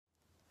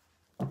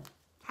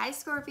Hi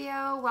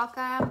Scorpio,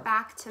 welcome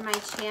back to my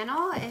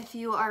channel. If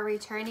you are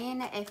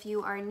returning, if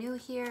you are new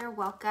here,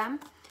 welcome.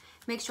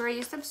 Make sure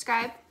you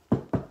subscribe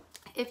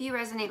if you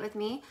resonate with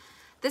me.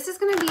 This is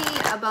going to be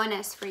a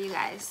bonus for you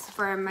guys,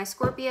 for my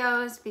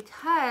Scorpios,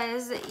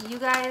 because you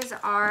guys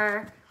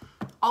are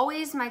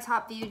always my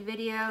top viewed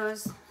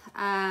videos.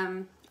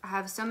 I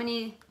have so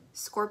many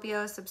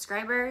Scorpio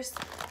subscribers.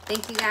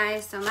 Thank you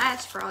guys so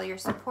much for all your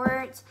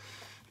support.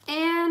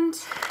 And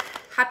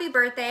happy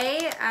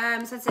birthday.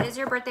 Since it is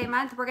your birthday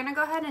month, we're gonna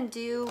go ahead and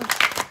do,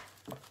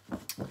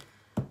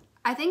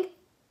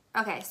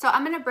 okay, so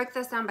I'm gonna break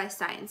this down by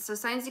signs. So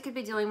signs you could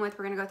be dealing with,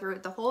 we're gonna go through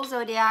the whole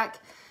zodiac,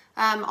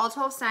 all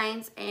 12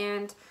 signs,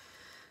 and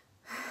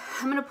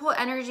I'm gonna pull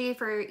energy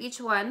for each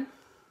one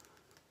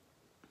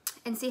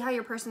and see how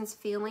your person's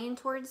feeling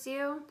towards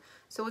you.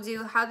 So we'll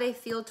do how they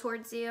feel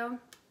towards you.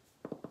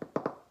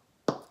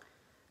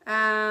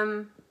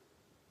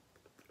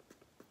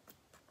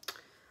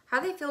 How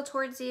they feel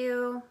towards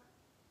you,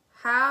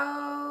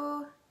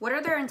 what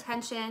are their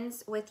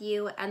intentions with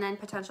you, and then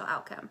potential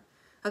outcome.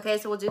 Okay,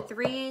 so we'll do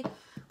 3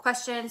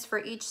 questions for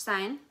each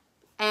sign,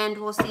 and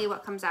we'll see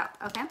what comes out,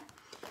 okay?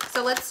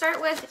 So let's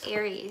start with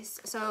Aries.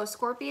 So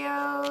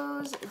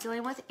Scorpios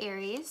dealing with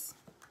Aries.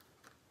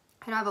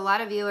 I know I have a lot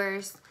of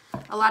viewers,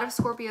 a lot of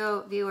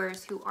Scorpio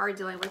viewers who are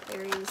dealing with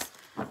Aries,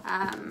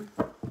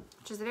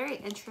 which is a very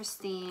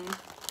interesting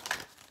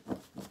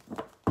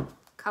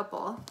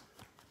couple.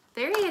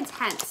 Very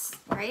intense,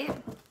 right?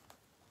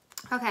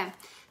 Okay,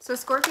 so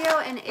Scorpio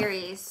and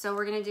Aries. So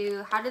we're gonna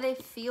do, how do they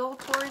feel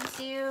towards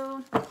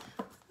you?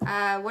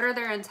 What are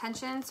their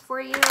intentions for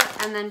you?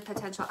 And then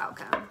potential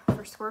outcome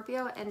for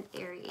Scorpio and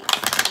Aries,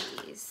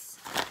 please.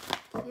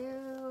 Thank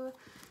you.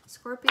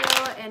 Scorpio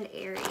and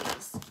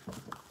Aries.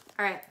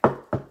 All right.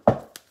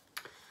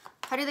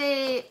 How do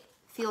they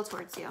feel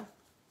towards you,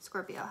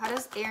 Scorpio? How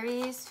does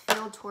Aries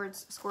feel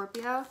towards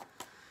Scorpio?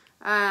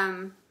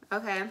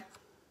 Okay.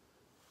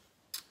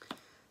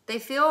 They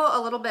feel a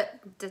little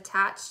bit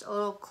detached, a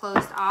little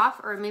closed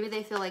off, or maybe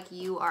they feel like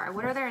you are.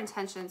 What are their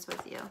intentions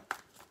with you?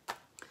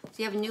 So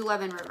you have new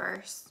love in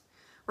reverse.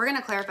 We're going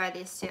to clarify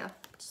these two.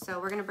 So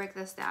we're going to break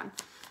this down.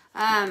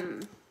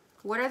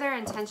 What are their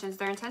intentions?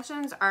 Their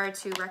intentions are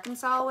to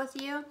reconcile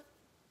with you,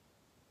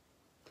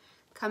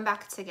 come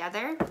back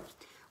together.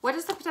 What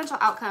is the potential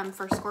outcome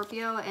for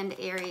Scorpio and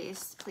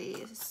Aries,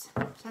 please?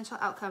 Potential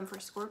outcome for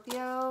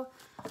Scorpio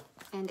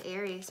and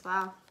Aries.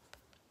 Wow.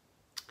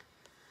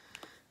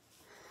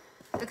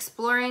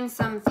 Exploring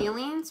some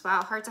feelings.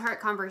 Wow, heart-to-heart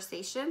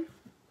conversation.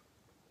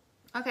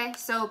 Okay,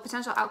 so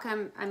potential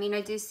outcome. I mean,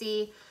 I do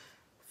see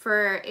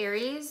for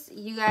Aries,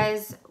 you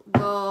guys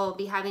will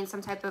be having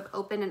some type of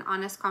open and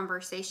honest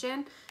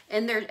conversation.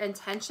 And their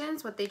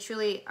intentions, what they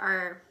truly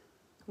are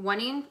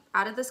wanting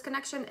out of this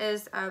connection,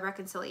 is a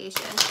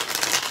reconciliation.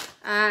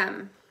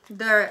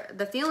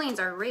 The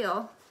feelings are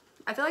real.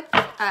 I feel like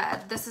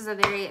this is a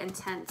very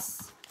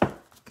intense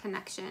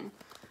connection.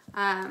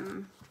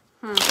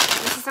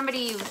 This is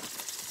somebody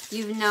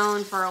you've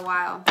known for a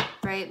while,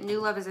 right? New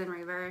love is in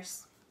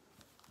reverse.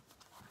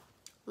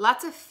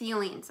 Lots of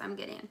feelings I'm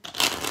getting.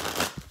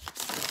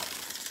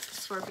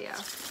 Scorpio.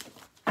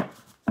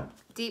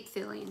 Deep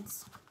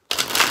feelings.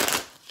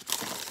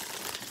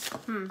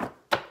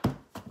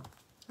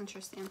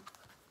 Interesting.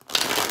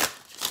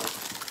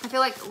 I feel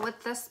like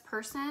with this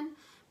person,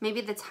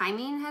 maybe the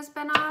timing has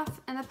been off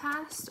in the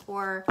past,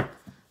 or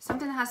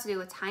something that has to do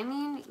with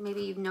timing.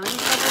 Maybe you've known each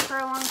other for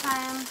a long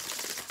time,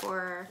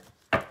 or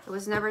it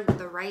was never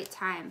the right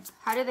time.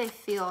 How do they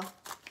feel?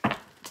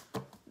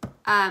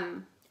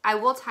 I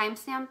will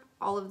timestamp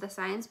all of the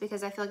signs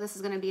because I feel like this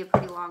is going to be a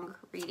pretty long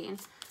reading,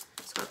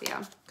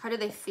 Scorpio. How do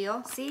they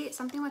feel? See,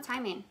 something with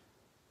timing.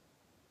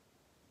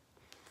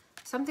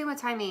 Something with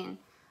timing.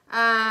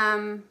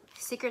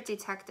 Secret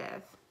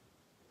detective.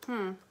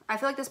 I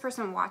feel like this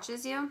person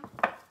watches you.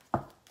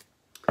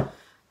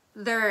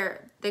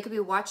 They could be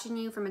watching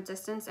you from a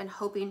distance and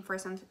hoping for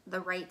the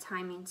right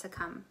timing to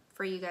come,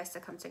 for you guys to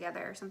come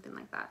together or something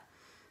like that.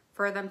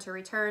 For them to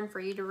return,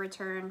 for you to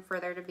return, for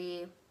there to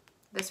be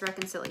this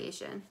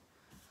reconciliation.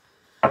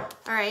 All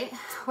right,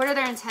 what are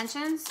their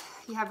intentions?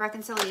 You have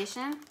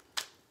reconciliation,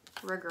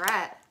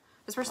 regret.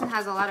 This person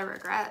has a lot of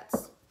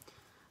regrets.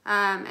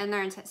 And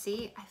their intent,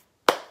 see,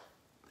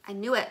 I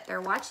knew it.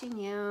 They're watching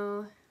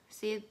you.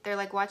 See, they're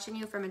like watching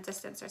you from a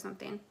distance or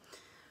something.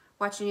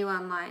 Watching you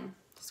online,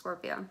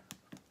 Scorpio.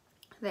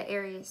 The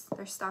Aries,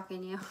 they're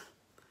stalking you.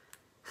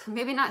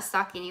 Maybe not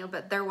stalking you,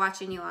 but they're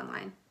watching you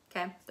online,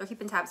 okay? They're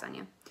keeping tabs on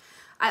you.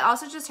 I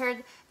also just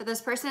heard that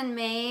this person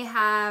may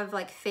have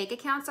like fake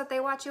accounts that they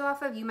watch you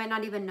off of. You might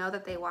not even know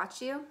that they watch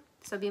you,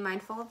 so be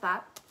mindful of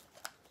that.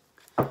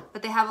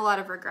 But they have a lot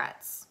of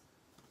regrets.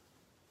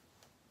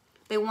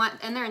 They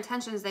want, in their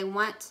intentions, they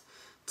want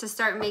to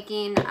start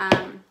making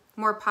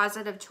more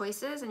positive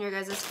choices in your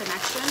guys'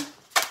 connection,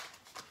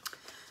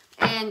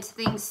 and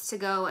things to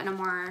go in a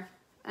more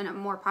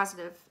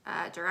positive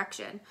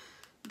direction.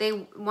 They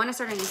want to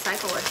start a new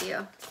cycle with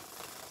you.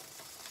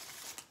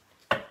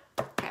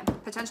 Okay,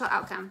 potential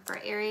outcome for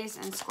Aries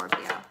and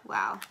Scorpio.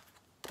 Wow.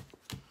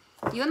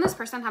 You and this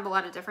person have a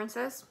lot of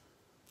differences.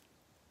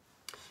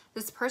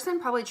 This person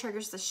probably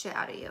triggers the shit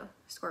out of you,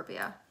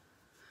 Scorpio.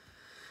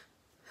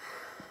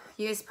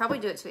 You guys probably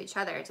do it to each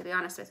other, to be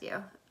honest with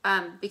you.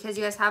 Because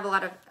you guys have a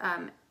lot of,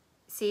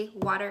 see,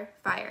 water,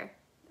 fire.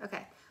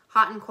 Okay,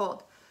 hot and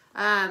cold.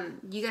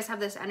 You guys have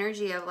this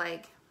energy of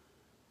like,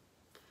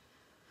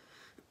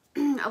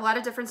 a lot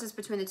of differences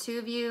between the two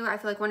of you. I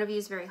feel like one of you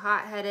is very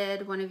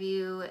hot-headed. One of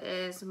you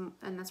is, and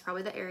that's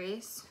probably the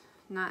Aries.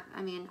 Not,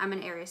 I mean, I'm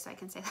an Aries, so I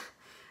can say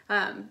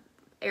that.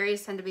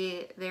 Aries tend to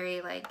be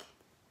very like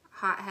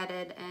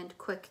hot-headed and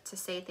quick to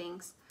say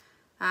things.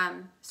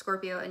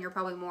 Scorpio, and you're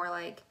probably more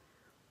like,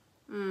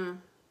 let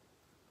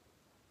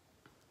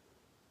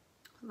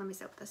me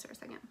sit with this for a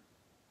second.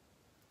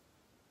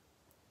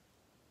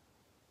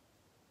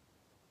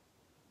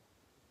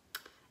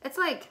 It's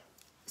like,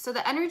 so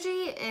the energy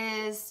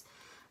is,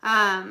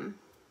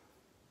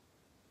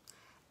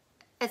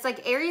 it's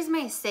like Aries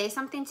may say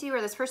something to you,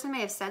 or this person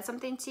may have said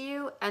something to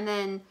you, and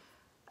then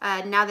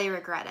now they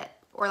regret it.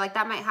 Or like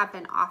that might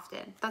happen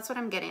often. That's what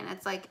I'm getting.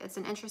 It's like, it's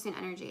an interesting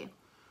energy.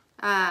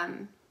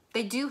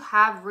 They do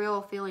have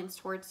real feelings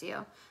towards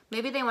you.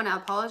 Maybe they want to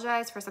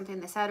apologize for something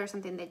they said or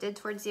something they did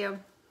towards you.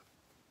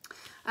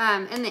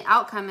 And the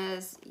outcome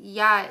is,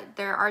 yeah,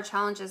 there are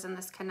challenges in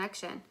this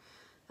connection.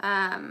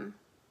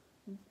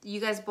 You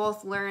guys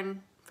both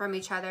learn from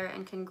each other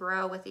and can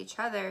grow with each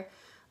other,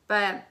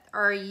 but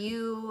are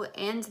you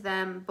and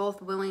them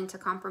both willing to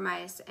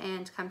compromise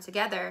and come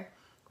together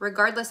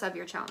regardless of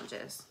your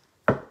challenges?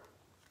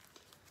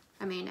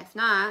 I mean, if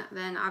not,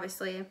 then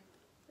obviously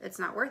it's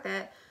not worth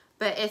it.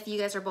 But if you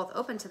guys are both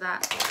open to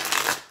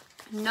that,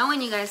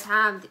 knowing you guys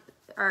have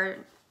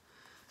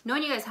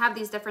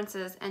these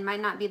differences and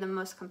might not be the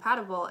most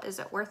compatible, is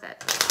it worth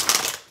it?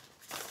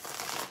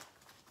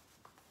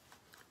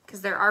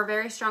 Because there are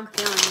very strong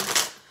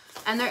feelings,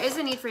 and there is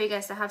a need for you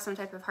guys to have some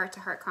type of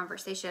heart-to-heart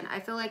conversation.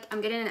 I feel like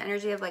I'm getting an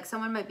energy of like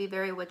someone might be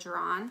very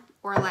withdrawn,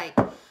 or like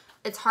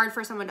it's hard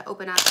for someone to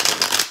open up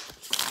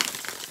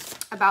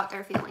about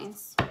their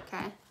feelings.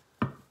 Okay.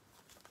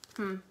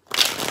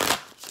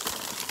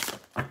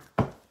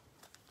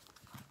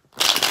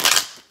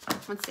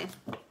 Let's see.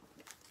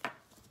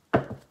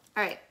 All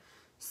right.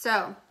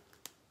 So,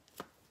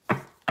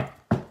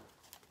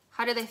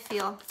 how do they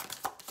feel?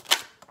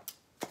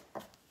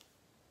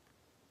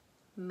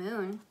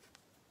 Moon.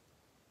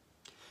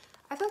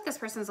 I feel like this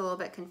person's a little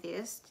bit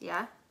confused.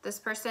 Yeah. This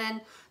person,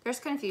 there's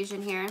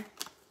confusion here.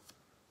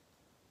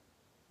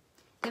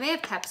 They may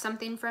have kept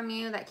something from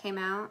you that came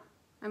out,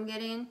 I'm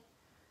getting.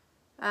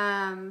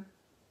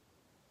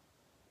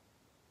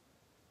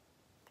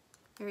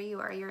 Here you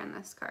are. You're in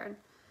this card.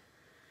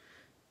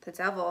 The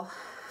Devil.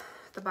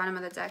 At the bottom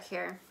of the deck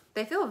here.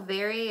 They feel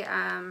very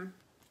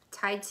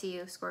tied to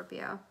you,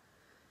 Scorpio.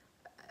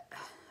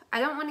 I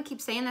don't want to keep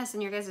saying this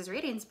in your guys'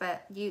 readings,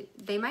 but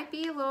they might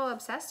be a little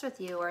obsessed with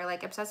you, or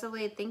like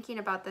obsessively thinking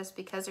about this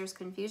because there's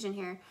confusion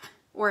here,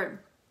 or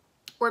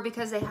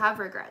because they have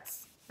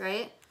regrets,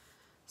 right?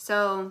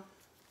 So,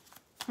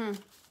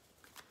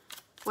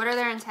 what are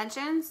their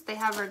intentions? They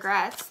have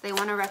regrets. They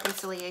want a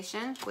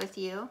reconciliation with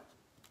you.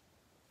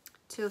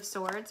 Two of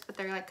Swords, but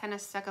they're like kind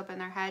of stuck up in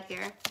their head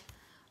here.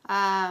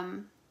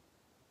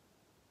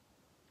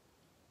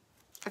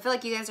 I feel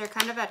like you guys are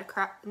kind of at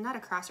not a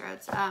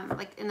crossroads,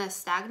 like in a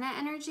stagnant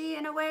energy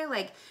in a way.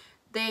 Like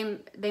they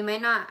may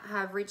not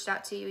have reached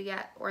out to you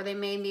yet, or they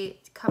may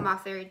come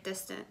off very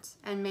distant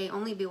and may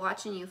only be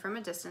watching you from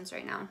a distance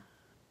right now.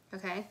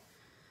 Okay,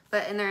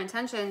 but in their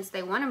intentions,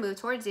 they want to move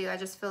towards you. I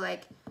just feel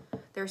like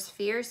there's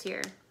fears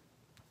here.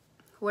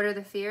 What are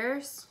the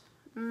fears?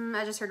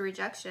 I just heard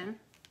rejection.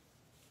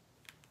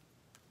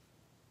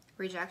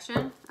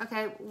 Rejection.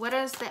 Okay, what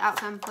is the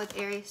outcome with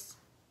Aries?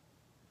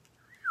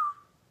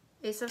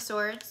 Ace of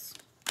Swords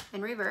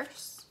in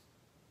reverse.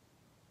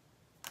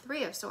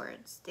 Three of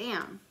Swords.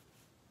 Damn.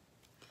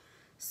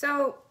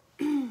 So,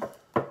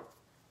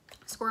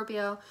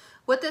 Scorpio,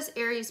 with this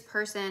Aries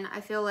person,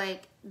 I feel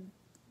like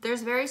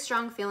there's very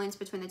strong feelings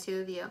between the two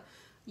of you.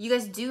 You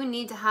guys do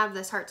need to have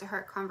this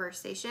heart-to-heart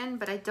conversation,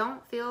 but I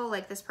don't feel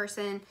like this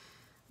person...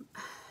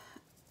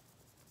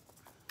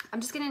 I'm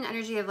just getting an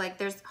energy of like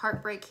there's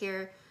heartbreak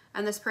here,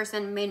 and this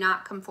person may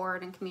not come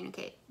forward and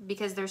communicate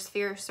because there's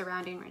fear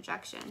surrounding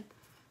rejection.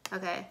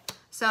 Okay,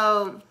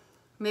 so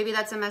maybe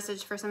that's a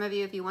message for some of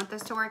you. If you want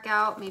this to work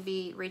out,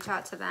 maybe reach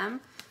out to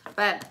them.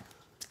 But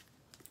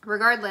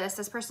regardless,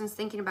 this person's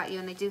thinking about you,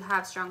 and they do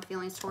have strong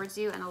feelings towards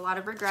you and a lot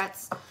of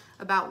regrets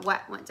about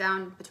what went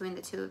down between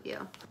the two of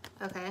you.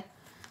 Okay,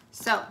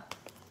 so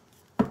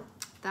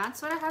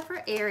that's what I have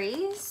for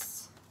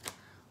Aries.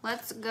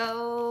 Let's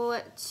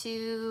go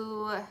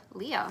to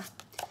Leo.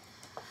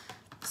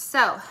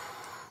 So,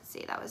 let's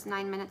see, that was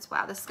 9 minutes.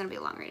 Wow, this is going to be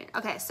a long reading.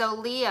 Okay, so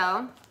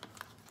Leo...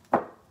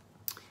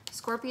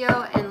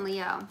 Scorpio and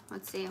Leo.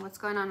 Let's see what's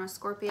going on with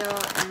Scorpio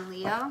and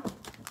Leo.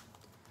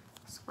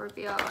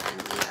 Scorpio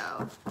and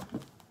Leo.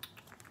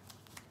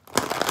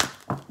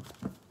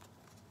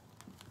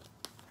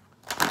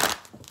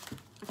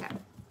 Okay.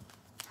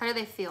 How do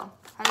they feel?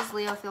 How does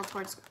Leo feel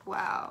towards...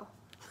 Wow.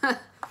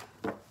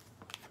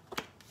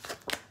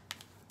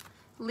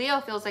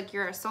 Leo feels like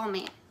you're a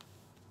soulmate.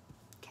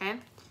 Okay.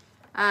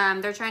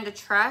 They're trying to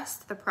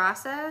trust the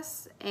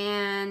process,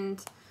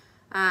 and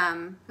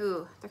there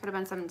could have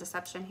been some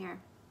deception here.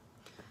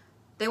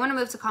 They want to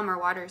move to calmer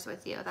waters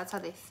with you. That's how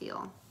they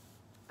feel.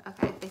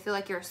 Okay. They feel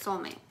like you're a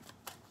soulmate.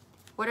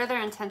 What are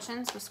their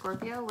intentions with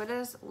Scorpio?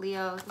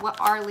 What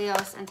are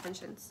Leo's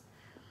intentions?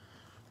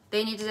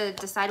 They need to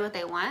decide what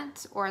they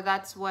want, or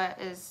that's what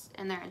is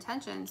in their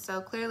intentions. So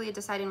clearly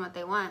deciding what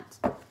they want.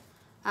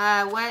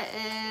 What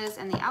is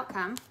in the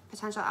outcome,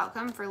 potential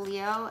outcome for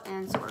Leo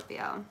and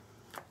Scorpio?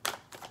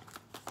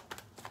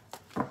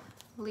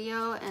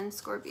 Leo and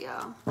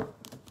Scorpio.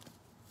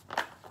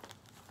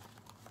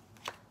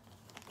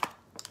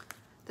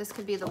 This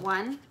could be the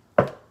one.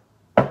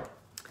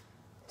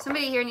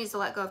 Somebody here needs to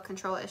let go of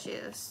control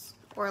issues,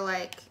 or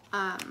like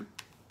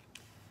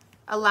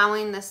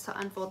allowing this to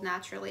unfold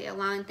naturally,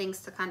 allowing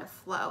things to kind of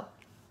flow.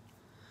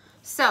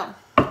 So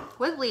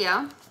with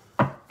Leo,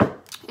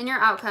 in your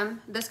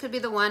outcome, this could be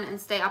the one, and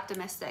stay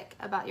optimistic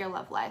about your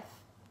love life.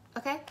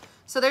 Okay,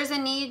 so there's a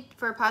need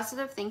for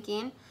positive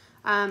thinking.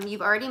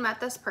 You've already met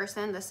this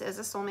person. This is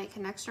a soulmate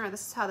connection, or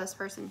this is how this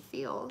person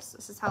feels.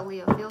 This is how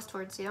Leo feels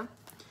towards you.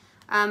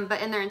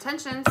 But in their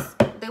intentions,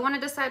 they want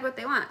to decide what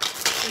they want.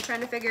 They're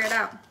trying to figure it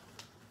out.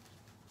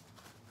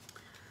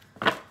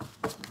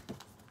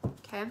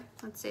 Okay,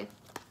 let's see.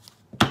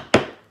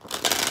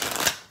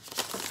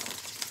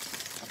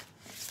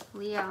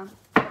 Leo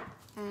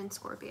and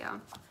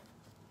Scorpio.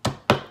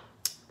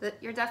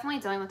 You're definitely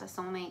dealing with a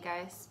soulmate,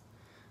 guys.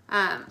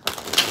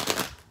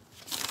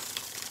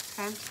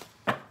 Okay.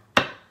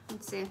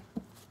 Let's see.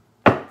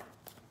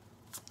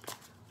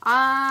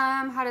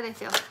 How do they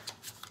feel?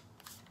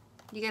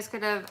 You guys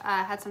could have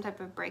had some type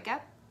of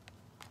breakup.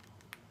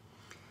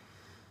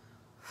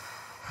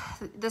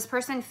 This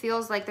person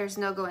feels like there's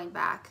no going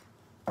back.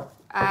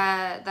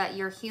 That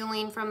you're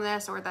healing from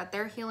this, or that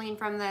they're healing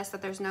from this,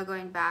 that there's no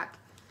going back.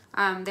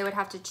 They would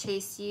have to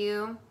chase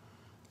you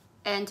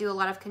and do a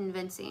lot of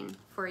convincing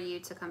for you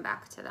to come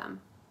back to them.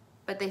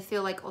 But they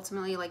feel like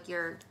ultimately like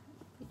you're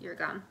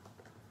gone.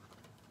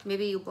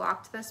 Maybe you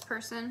blocked this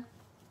person.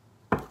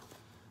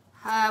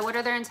 What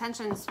are their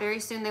intentions? Very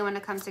soon they want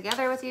to come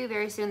together with you.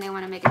 Very soon they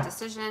want to make a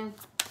decision.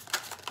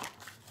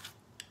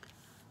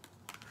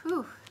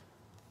 Whew.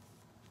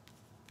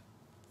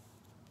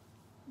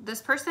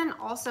 This person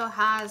also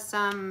has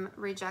some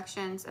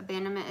rejections,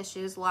 abandonment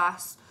issues,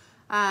 loss.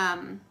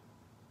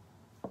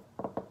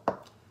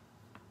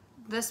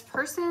 This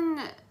person,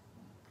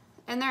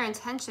 in their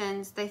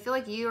intentions, they feel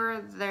like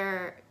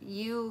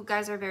you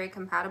guys are very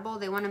compatible.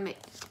 They want to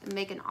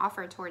make an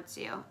offer towards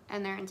you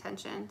in their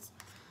intentions.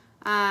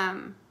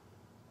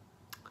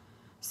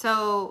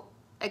 So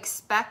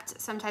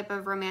expect some type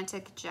of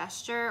romantic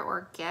gesture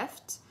or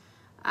gift,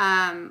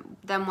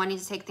 them wanting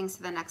to take things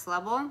to the next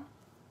level.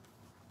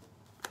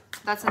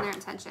 That's in their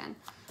intention.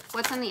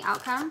 What's in the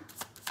outcome?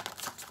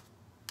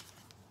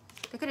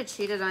 They could have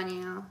cheated on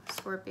you,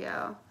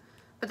 Scorpio,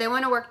 but they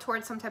want to work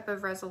towards some type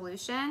of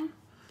resolution.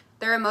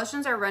 Their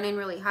emotions are running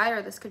really high,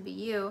 or this could be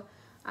you.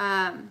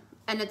 And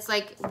it's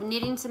like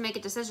needing to make a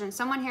decision.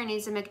 Someone here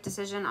needs to make a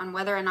decision on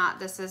whether or not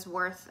this is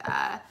worth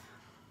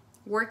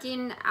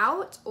working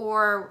out,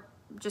 or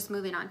just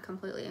moving on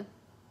completely.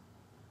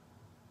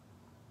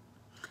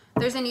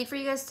 There's a need for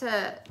you guys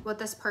to, with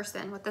this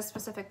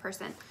specific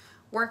person,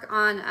 work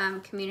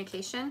on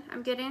communication.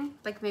 I'm getting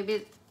like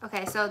maybe,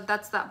 okay, so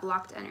that's that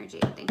blocked energy.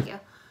 Thank you.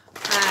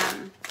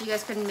 You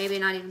guys could maybe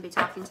not even be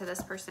talking to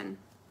this person.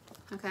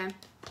 Okay.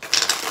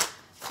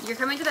 You're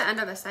coming to the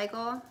end of a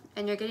cycle,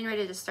 and you're getting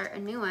ready to start a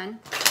new one.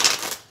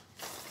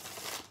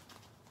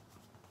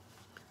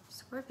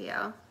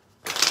 Scorpio.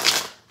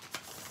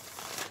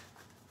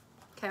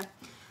 Okay.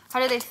 How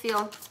do they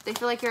feel? They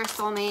feel like you're a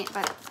soulmate,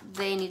 but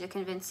they need to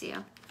convince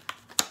you.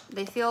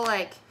 They feel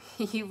like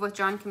you've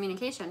withdrawn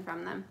communication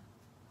from them.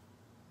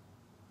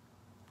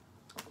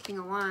 King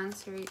of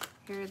Wands,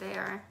 here they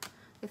are.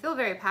 They feel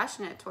very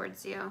passionate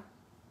towards you,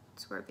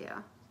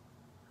 Scorpio.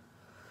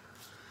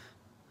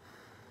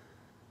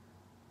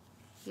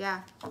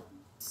 Yeah.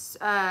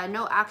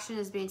 No action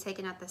is being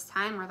taken at this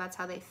time, or that's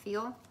how they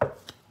feel.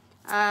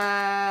 What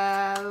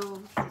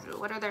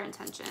are their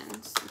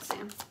intentions? Let's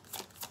see.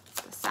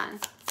 The Sun.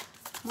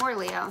 More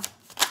Leo.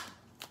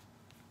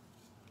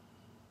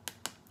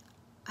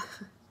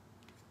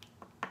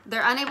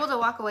 They're unable to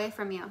walk away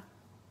from you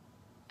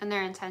and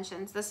their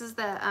intentions. This is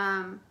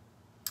the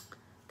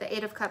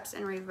Eight of Cups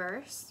in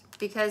reverse,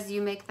 because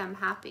you make them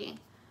happy.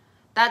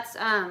 That's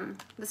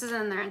this is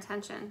in their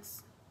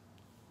intentions.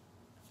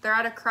 They're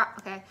at a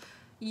okay.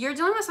 You're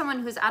dealing with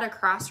someone who's at a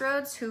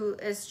crossroads, who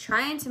is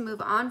trying to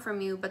move on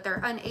from you, but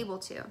they're unable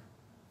to.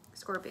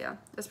 Scorpio.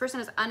 This person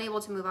is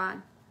unable to move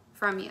on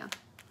from you.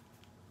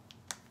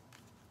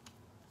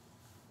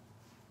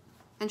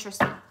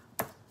 Interesting.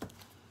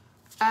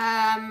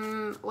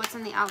 What's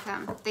in the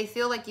outcome? They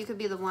feel like you could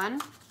be the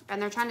one,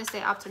 and they're trying to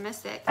stay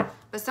optimistic,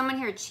 but someone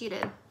here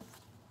cheated.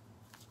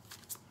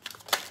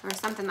 Or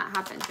something that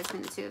happened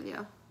between the two of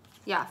you.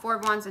 Yeah, Four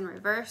of Wands in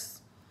reverse.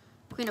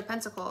 Queen of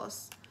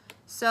Pentacles.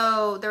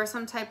 So there was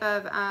some type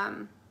of,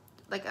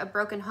 like a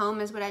broken home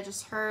is what I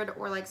just heard,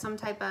 or like some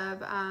type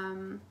of,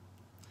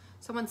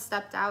 someone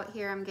stepped out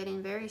here. I'm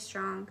getting very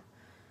strong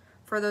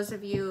for those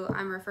of you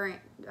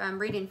I'm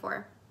reading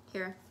for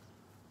here.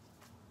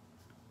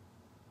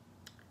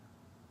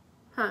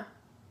 Huh.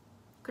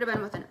 Could have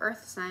been with an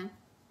earth sign.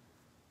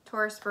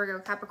 Taurus, Virgo,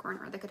 Capricorn,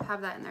 or they could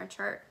have that in their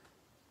chart.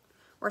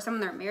 Or someone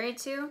they're married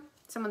to,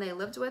 someone they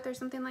lived with or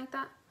something like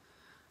that.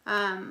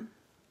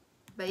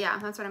 But yeah,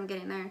 that's what I'm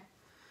getting there.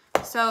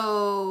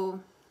 So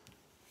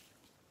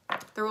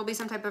there will be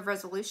some type of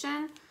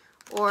resolution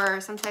or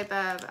some type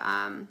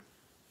of,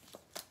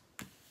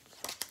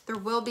 there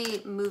will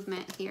be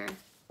movement here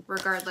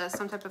regardless.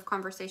 Some type of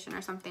conversation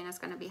or something is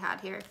going to be had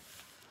here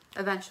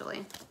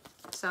eventually.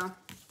 So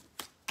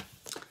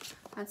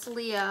that's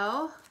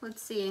Leo.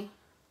 Let's see.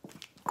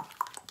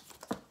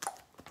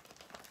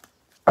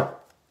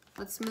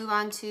 Let's move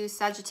on to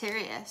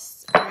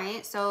Sagittarius. All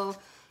right. So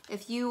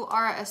if you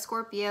are a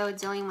Scorpio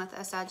dealing with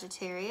a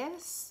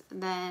Sagittarius,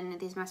 then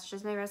these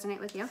messages may resonate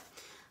with you.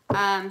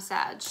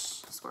 Sag,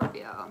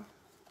 Scorpio.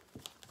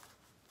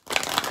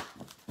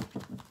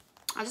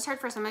 I just heard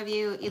for some of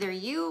you, either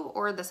you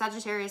or the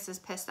Sagittarius is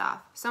pissed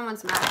off.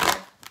 Someone's mad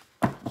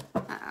here.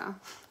 Uh-oh.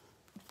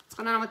 What's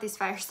going on with these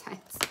fire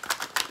signs?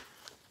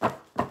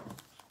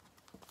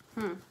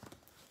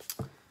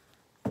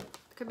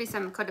 Could be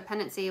some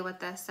codependency with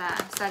this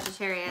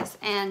Sagittarius,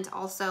 and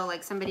also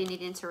like somebody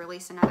needing to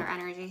release another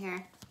energy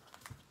here.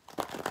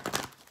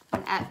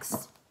 An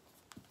ex.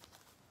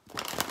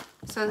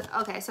 So,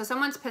 okay, so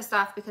someone's pissed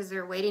off because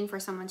they're waiting for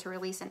someone to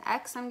release an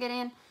ex, I'm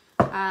getting.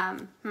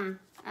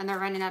 And they're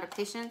running out of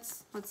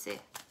patience. Let's see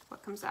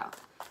what comes out.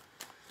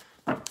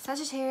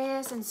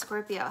 Sagittarius and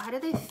Scorpio. How do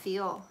they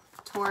feel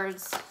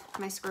towards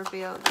my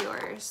Scorpio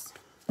viewers?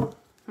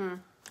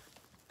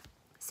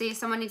 See,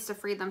 someone needs to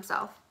free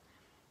themselves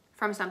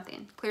from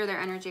something. Clear their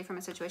energy from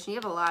a situation. You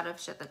have a lot of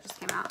shit that just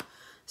came out.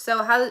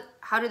 So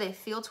how do they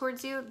feel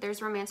towards you?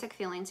 There's romantic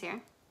feelings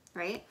here,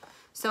 right?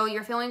 So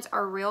your feelings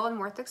are real and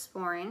worth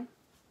exploring.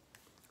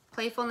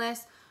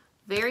 Playfulness,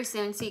 very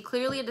soon. See,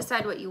 clearly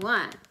decide what you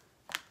want.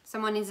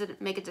 Someone needs to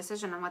make a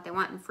decision on what they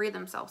want and free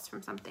themselves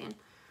from something.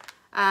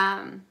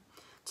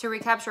 To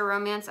recapture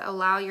romance,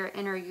 allow your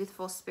inner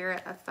youthful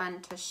spirit of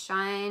fun to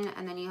shine.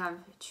 And then you have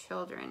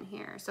children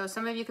here. So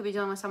some of you could be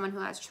dealing with someone who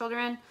has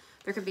children.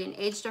 There could be an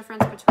age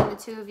difference between the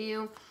two of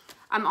you.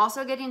 I'm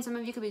also getting some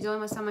of you could be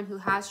dealing with someone who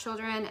has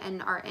children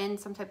and are in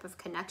some type of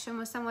connection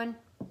with someone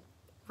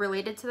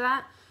related to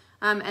that.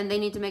 And they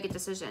need to make a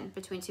decision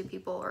between two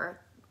people,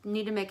 or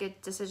need to make a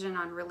decision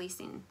on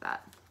releasing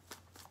that.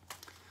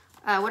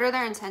 What are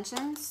their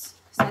intentions?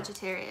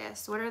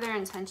 Sagittarius. What are their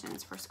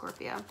intentions for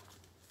Scorpio?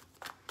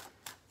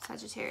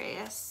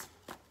 Sagittarius.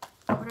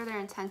 What are their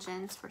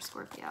intentions for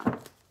Scorpio?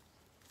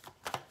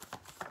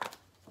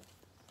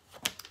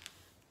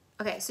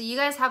 Okay, so you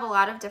guys have a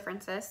lot of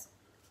differences.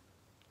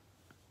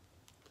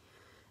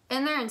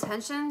 In their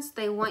intentions,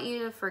 they want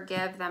you to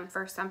forgive them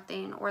for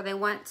something, or they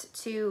want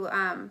to,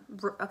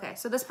 okay,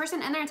 so this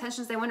person, in their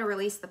intentions, they want to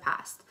release the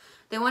past.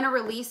 They want to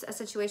release a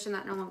situation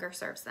that no longer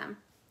serves them,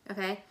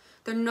 okay?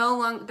 They're no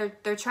longer,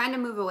 they're trying to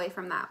move away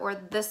from that, or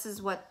this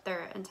is what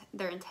they're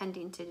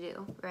intending to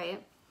do,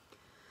 right?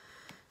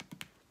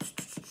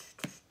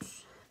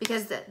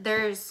 Because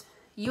there's,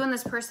 you and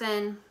this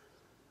person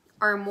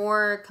are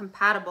more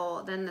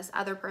compatible than this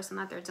other person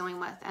that they're dealing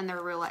with, and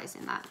they're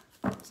realizing that,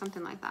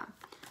 something like that.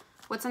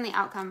 What's in the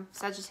outcome?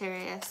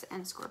 Sagittarius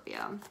and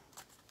Scorpio.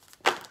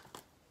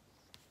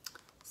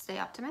 Stay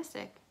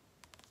optimistic.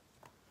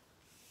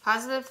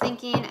 Positive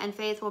thinking and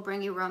faith will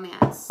bring you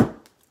romance.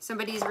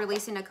 Somebody's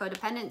releasing a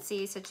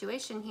codependency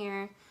situation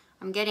here.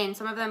 I'm getting,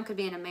 some of them could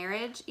be in a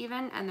marriage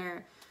even, and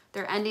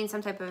they're ending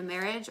some type of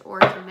marriage or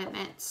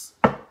commitment.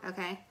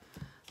 Okay,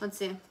 let's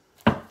see.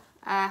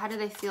 How do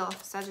they feel?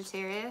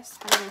 Sagittarius,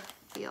 how do they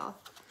feel?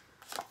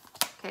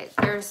 Okay,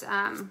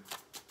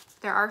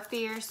 there are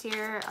fears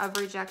here of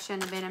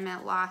rejection,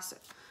 abandonment, loss,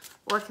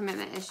 or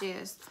commitment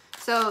issues.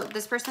 So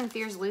this person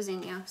fears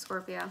losing you,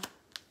 Scorpio.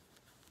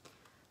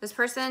 This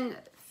person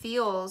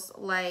feels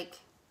like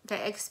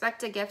they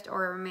expect a gift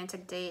or a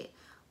romantic date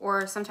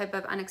or some type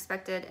of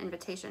unexpected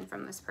invitation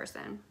from this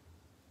person.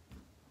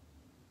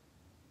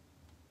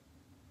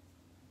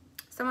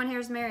 Someone here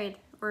is married,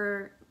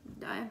 or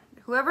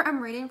whoever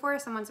I'm reading for,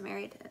 someone's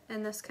married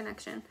in this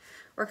connection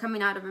or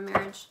coming out of a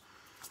marriage.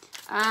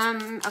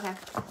 Okay,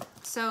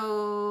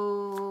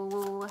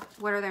 so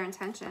what are their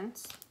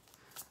intentions?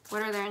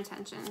 What are their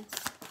intentions?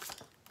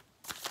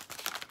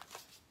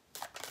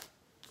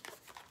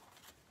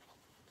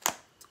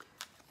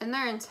 And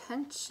their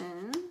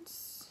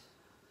intentions,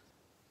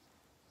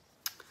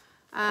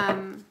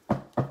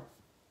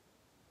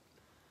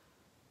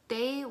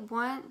 they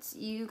want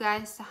you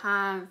guys to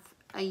have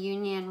a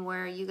union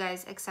where you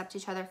guys accept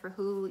each other for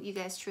who you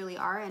guys truly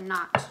are and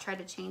not to try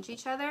to change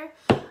each other.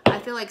 I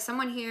feel like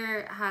someone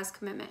here has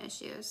commitment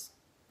issues,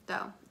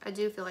 though. I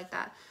do feel like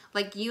that.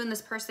 Like you and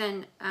this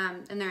person,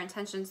 in their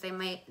intentions, they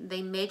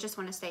may just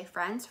want to stay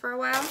friends for a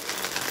while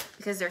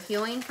because they're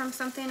healing from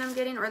something I'm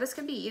getting, or this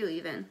could be you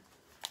even.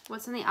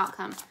 What's in the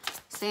outcome?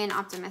 Staying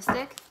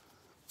optimistic.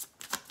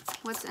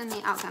 What's in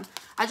the outcome?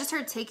 I just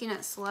heard taking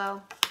it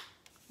slow.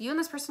 You and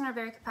this person are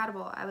very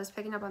compatible. I was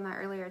picking up on that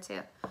earlier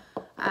too.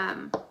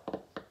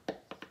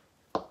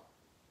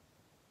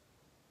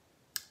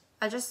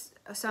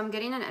 So I'm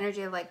getting an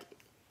energy of like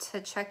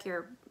to check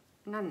your,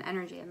 not an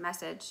energy, a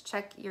message.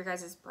 Check your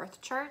guys'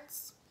 birth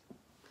charts.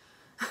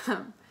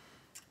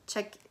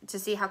 Check to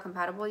see how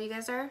compatible you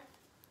guys are.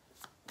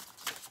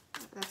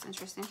 That's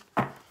interesting.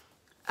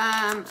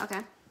 Okay.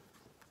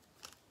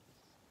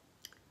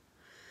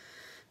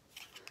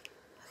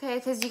 Okay,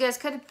 because you guys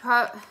could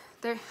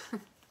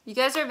you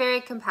guys are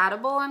very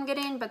compatible, I'm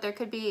getting, but there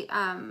could be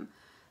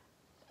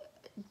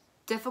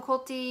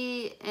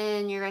difficulty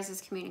in your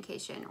guys'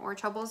 communication or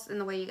troubles in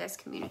the way you guys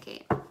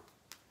communicate.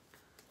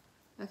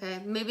 Okay,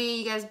 maybe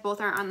you guys both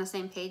aren't on the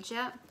same page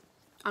yet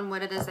on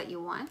what it is that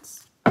you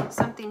want.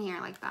 Something here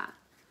like that.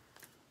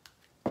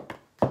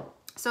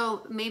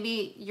 So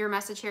maybe your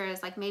message here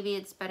is like, maybe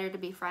it's better to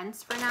be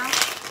friends for now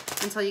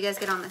until you guys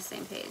get on the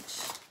same page.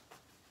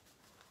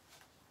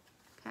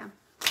 Okay.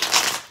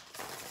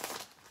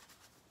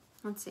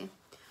 Let's see.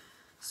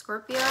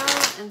 Scorpio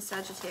and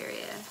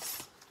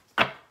Sagittarius.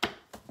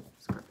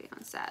 Scorpio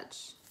and Sag.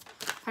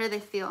 How do they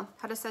feel?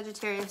 How does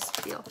Sagittarius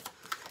feel?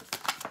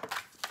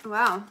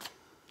 Wow.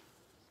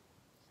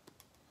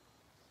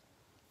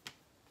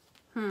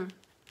 The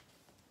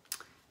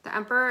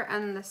Emperor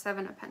and the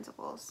Seven of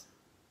Pentacles.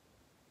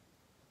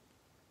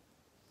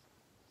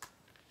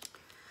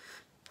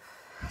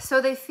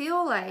 So they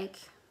feel like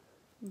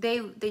they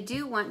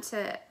do want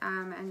to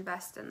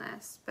invest in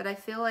this, but I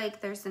feel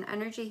like there's an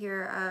energy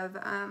here of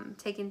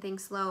taking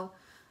things slow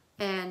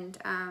and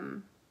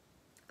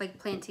like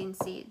planting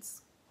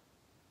seeds.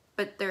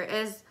 But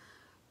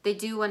they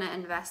do want to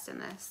invest in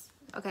this.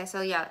 Okay,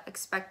 so yeah,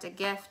 expect a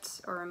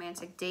gift or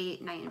romantic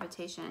date, night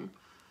invitation.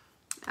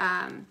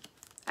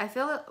 I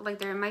feel like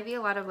there might be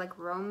a lot of like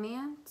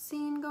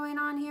romancing going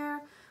on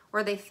here,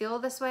 or they feel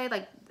this way,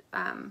 like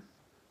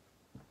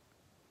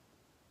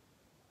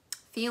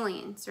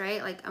feelings,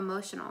 right? Like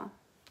emotional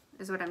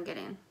is what I'm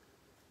getting.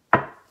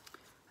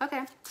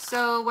 Okay,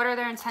 so what are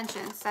their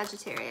intentions,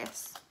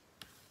 Sagittarius?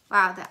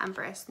 Wow, the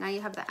Empress. Now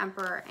you have the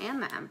Emperor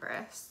and the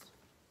Empress.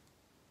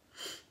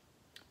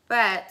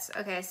 But,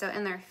 okay, so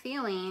in their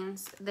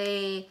feelings,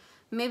 they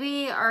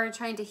maybe are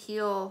trying to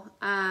heal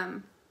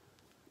and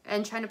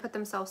trying to put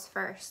themselves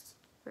first,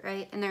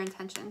 right? In their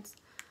intentions.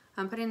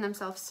 Putting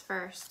themselves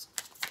first.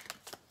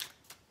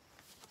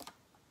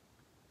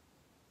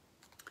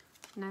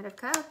 Knight of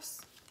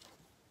Cups.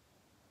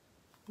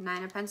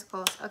 Nine of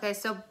Pentacles. Okay,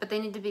 so, but they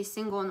need to be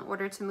single in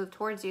order to move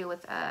towards you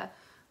with a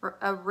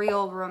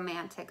real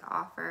romantic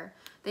offer.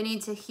 They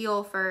need to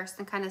heal first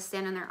and kind of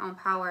stand in their own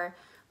power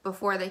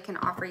before they can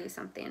offer you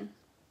something.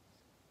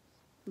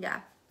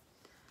 Yeah.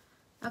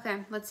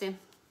 Okay, let's see.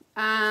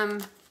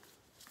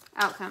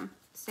 Outcome.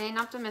 Staying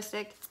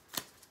optimistic.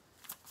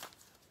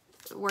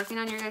 Working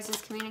on your guys'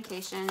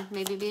 communication.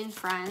 Maybe being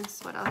friends.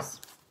 What else?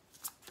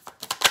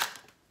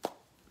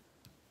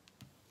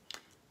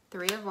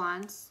 Three of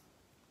Wands.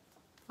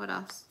 What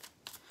else?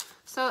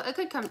 So it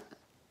could come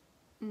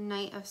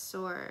Knight of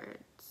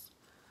Swords.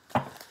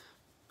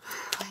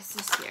 What is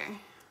this here?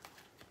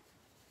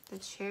 The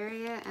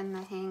Chariot and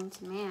the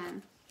Hanged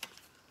Man.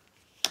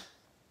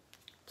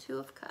 Two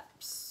of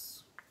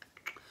Cups.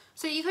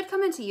 So you could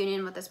come into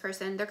union with this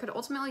person. There could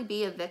ultimately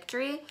be a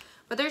victory,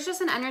 but there's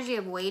just an energy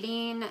of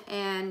waiting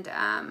and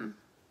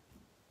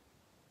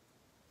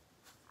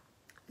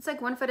it's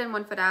like 1 foot in,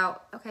 1 foot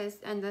out. Okay,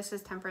 and this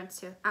is Temperance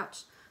too.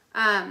 Ouch.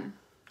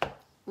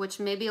 Which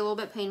may be a little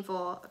bit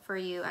painful for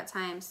you at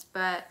times,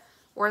 but,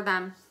 or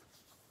them,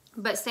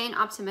 but staying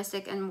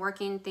optimistic and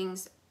working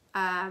things,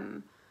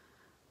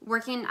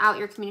 working out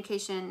your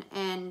communication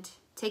and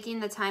taking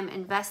the time,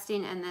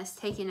 investing in this,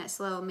 taking it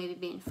slow, maybe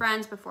being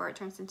friends before it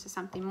turns into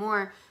something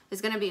more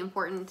is going to be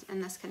important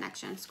in this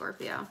connection,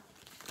 Scorpio,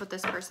 with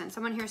this person.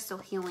 Someone here is still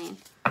healing.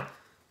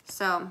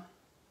 So,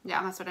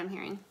 yeah, that's what I'm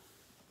hearing.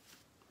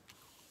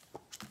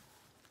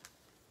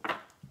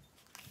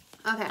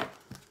 Okay.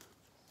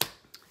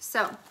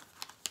 So,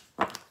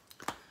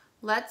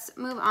 let's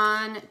move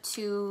on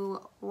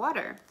to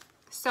water.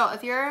 So,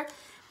 if you're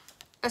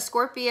a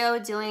Scorpio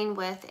dealing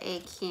with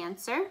a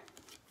Cancer,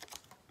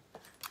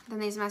 then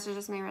these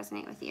messages may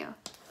resonate with you.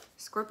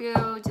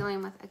 Scorpio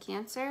dealing with a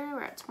Cancer.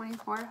 We're at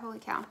 24. Holy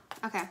cow.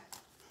 Okay.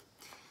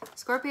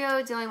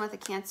 Scorpio dealing with a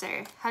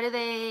Cancer. How do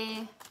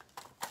they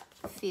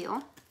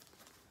feel?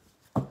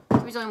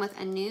 Could be dealing with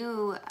a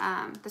new,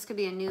 this could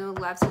be a new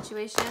love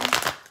situation.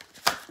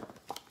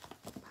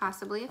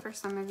 Possibly for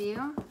some of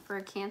you, for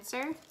a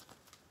Cancer.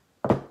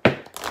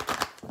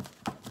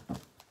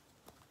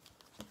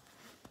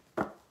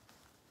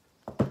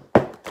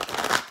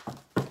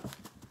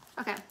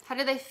 Okay, how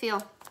do they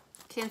feel?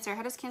 Cancer,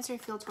 how does Cancer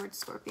feel towards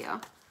Scorpio?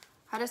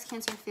 How does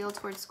Cancer feel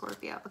towards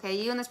Scorpio? Okay,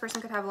 you and this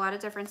person could have a lot of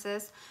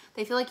differences.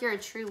 They feel like you're a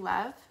true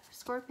love,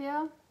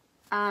 Scorpio.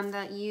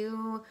 That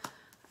you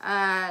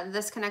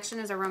This connection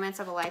is a romance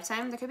of a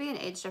lifetime. There could be an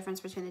age difference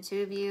between the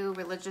two of you,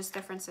 religious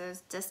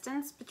differences,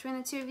 distance between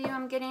the two of you,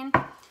 I'm getting.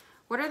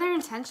 What are their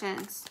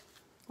intentions?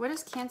 What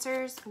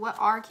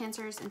are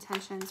Cancer's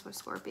intentions with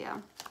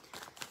Scorpio?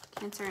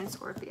 Cancer and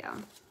Scorpio.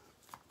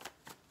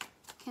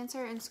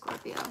 Cancer and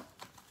Scorpio.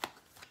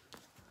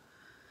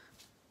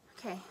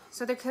 Okay,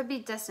 so there could be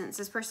distance.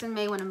 This person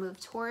may want to move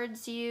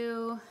towards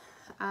you,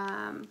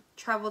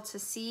 travel to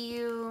see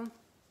you,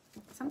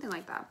 something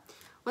like that.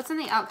 What's in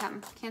the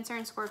outcome? Cancer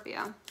and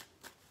Scorpio.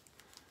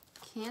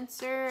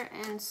 Cancer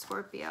and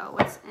Scorpio.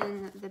 What's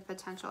in the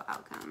potential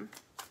outcome?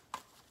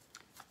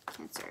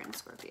 Cancer and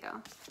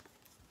Scorpio.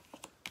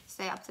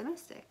 Stay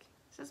optimistic.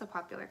 This is a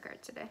popular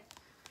card today.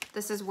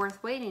 This is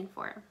worth waiting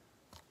for.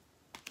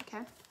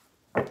 Okay.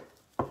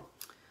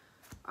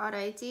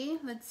 Alrighty,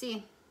 let's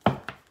see.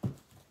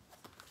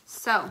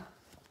 So,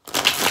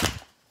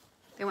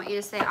 they want you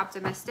to stay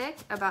optimistic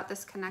about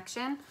this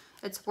connection.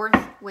 It's worth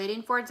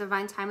waiting for.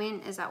 Divine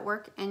timing is at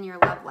work in your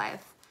love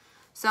life.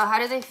 So how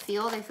do they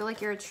feel? They feel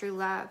like you're a true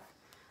love.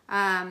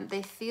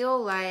 They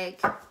feel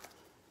like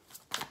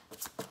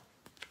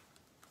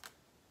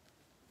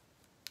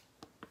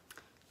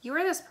you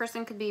or this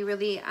person could be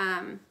really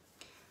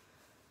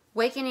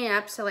waking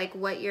up to like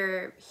what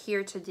you're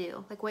here to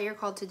do, like what you're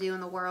called to do in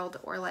the world,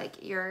 or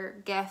like your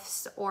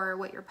gifts or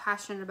what you're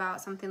passionate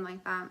about, something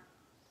like that.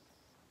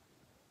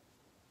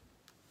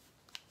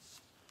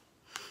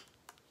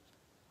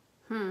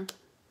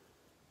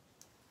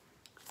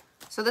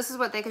 So this is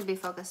what they could be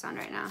focused on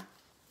right now.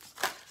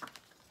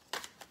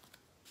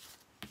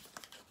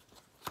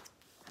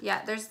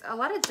 Yeah, there's a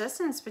lot of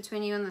distance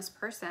between you and this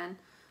person.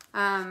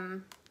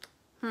 And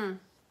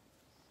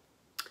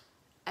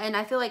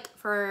I feel like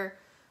for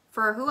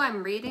who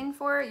I'm reading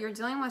for, you're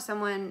dealing with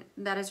someone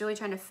that is really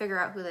trying to figure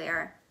out who they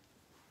are.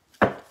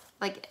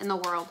 Like in the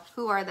world.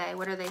 Who are they?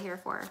 What are they here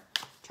for?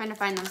 Trying to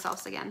find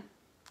themselves again.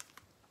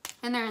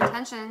 And their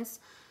intentions,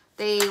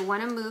 they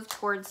want to move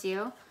towards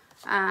you.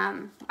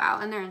 Wow,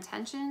 and their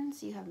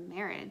intentions, you have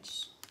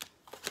marriage.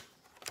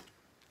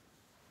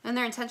 And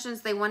their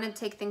intentions, they want to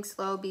take things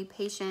slow, be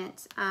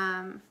patient.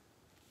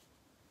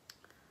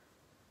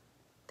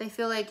 They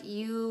feel like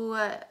you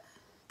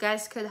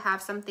guys could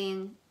have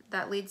something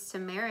that leads to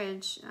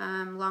marriage,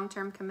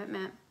 long-term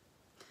commitment.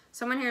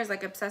 Someone here is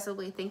like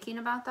obsessively thinking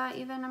about that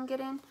even, I'm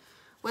getting.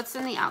 What's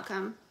in the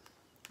outcome?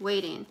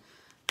 Waiting.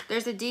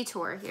 There's a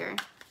detour here.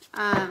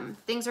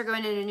 Things are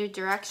going in a new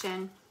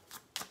direction.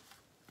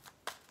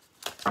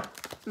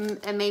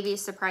 It may be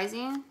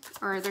surprising,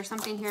 or there's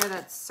something here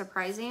that's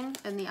surprising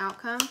in the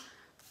outcome.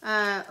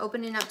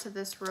 Opening up to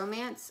this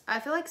romance. I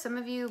feel like some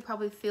of you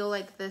probably feel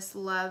like this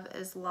love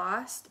is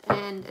lost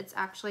and it's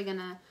actually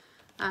gonna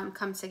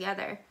come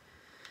together.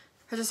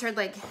 I just heard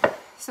like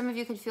some of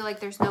you could feel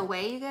like there's no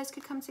way you guys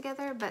could come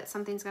together, but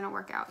something's gonna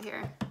work out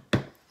here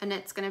and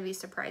it's gonna be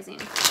surprising.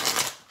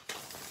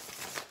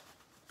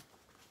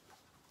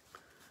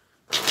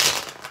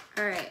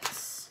 All right.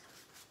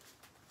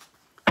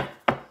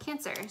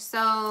 Cancer.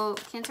 So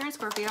Cancer and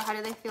Scorpio, how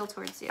do they feel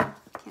towards you?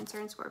 Cancer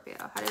and Scorpio,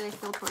 how do they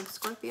feel towards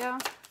Scorpio?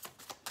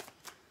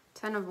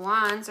 Ten of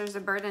Wands, there's a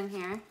burden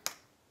here.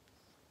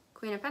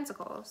 Queen of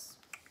Pentacles.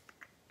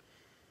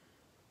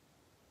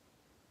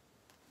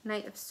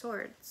 Knight of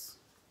Swords.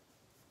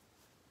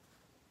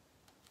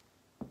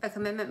 A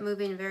commitment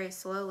moving very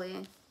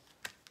slowly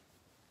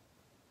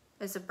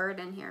is a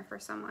burden here for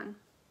someone.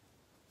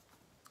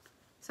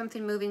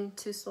 Something moving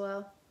too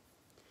slow.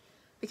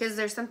 Because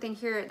there's something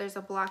here, there's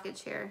a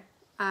blockage here.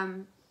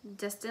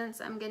 Distance,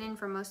 I'm getting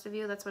for most of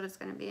you, that's what it's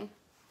going to be.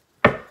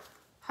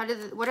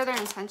 What are their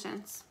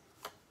intentions?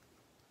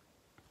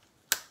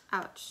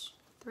 Ouch.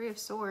 Three of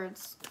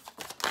Swords.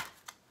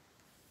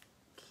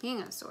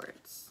 King of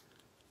Swords.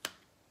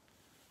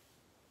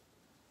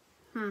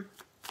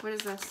 What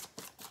is this?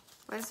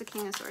 Why is the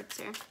King of Swords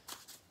here?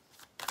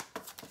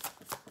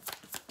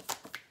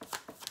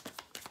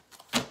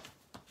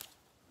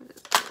 What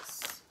is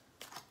this?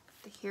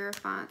 The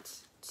Hierophant.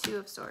 Two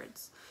of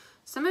Swords.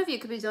 Some of you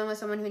could be dealing with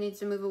someone who needs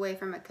to move away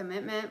from a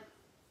commitment.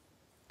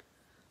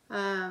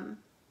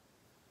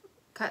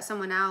 Cut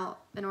someone out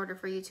in order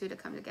for you two to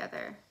come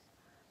together.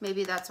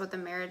 Maybe that's what the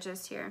marriage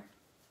is here.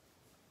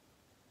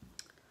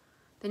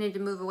 They need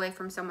to move away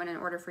from someone in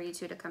order for you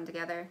two to come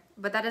together.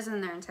 But that isn't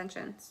their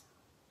intentions.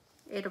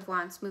 Eight of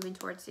Wands moving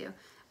towards you.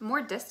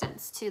 More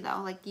distance too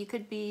though. Like you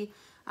could be,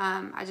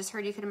 I just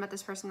heard you could have met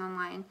this person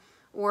online.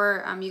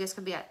 Or you guys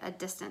could be at a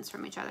distance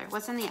from each other.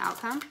 What's in the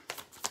outcome?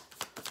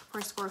 For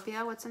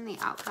Scorpio, what's in the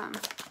outcome?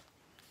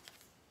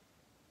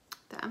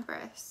 The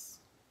Empress.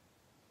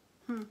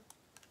 You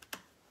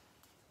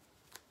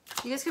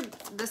guys could,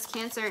 this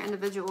Cancer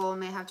individual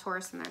may have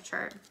Taurus in their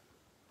chart.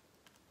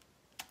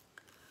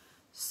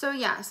 So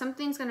yeah,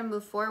 something's going to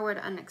move forward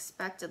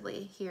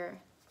unexpectedly here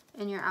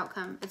in your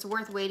outcome. It's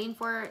worth waiting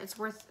for. It's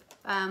worth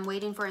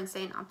waiting for and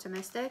staying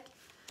optimistic.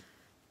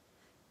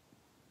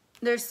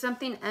 There's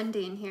something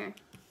ending here.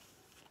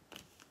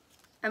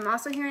 I'm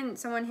also hearing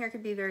someone here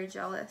could be very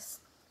jealous.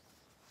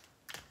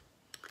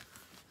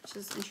 Which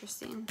is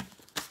interesting.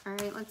 All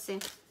right, let's see.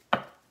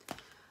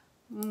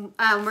 We're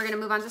going to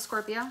move on to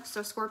Scorpio.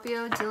 So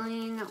Scorpio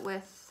dealing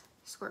with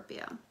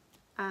Scorpio.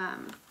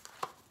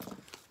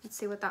 Let's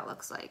see what that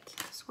looks like.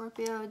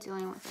 Scorpio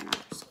dealing with another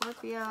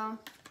Scorpio.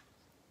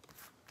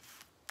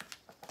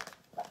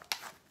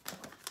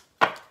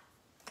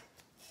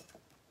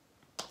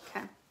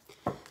 Okay.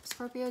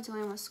 Scorpio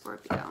dealing with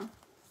Scorpio.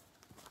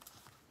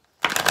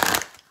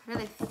 How do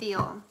they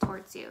feel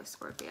towards you,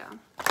 Scorpio?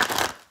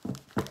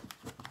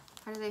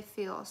 How do they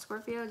feel?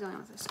 Scorpio dealing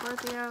with a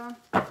Scorpio.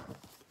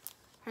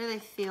 How do they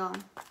feel?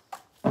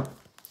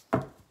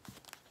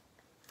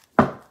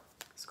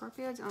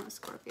 Scorpio dealing with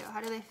Scorpio. How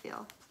do they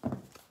feel?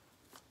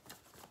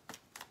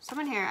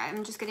 Someone here,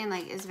 I'm just getting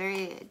like, is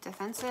very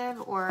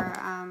defensive or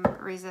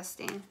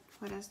resisting.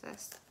 What is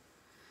this?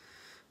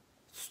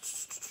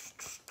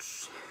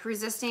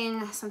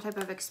 Resisting some type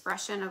of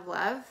expression of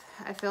love.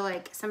 I feel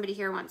like somebody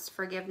here wants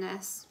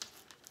forgiveness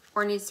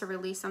or needs to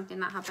release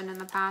something that happened in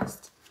the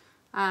past.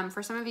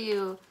 For some of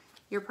you,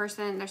 your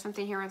person, there's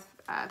something here with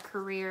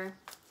career,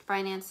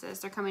 finances.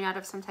 They're coming out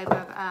of some type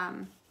of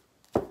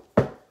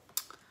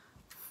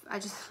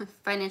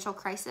financial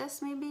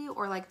crisis maybe,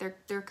 or like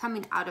they're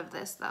coming out of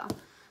this though.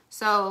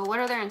 So what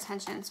are their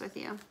intentions with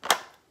you?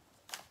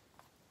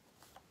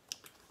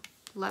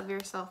 Love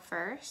yourself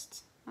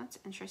first. That's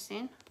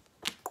interesting.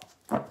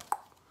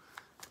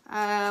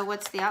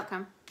 What's the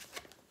outcome?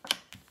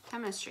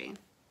 Chemistry.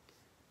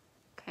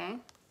 Okay.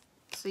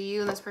 So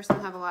you and this person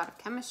have a lot of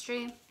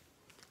chemistry.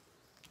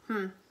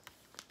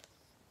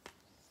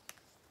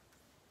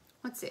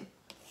 Let's see.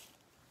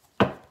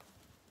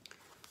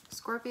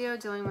 Scorpio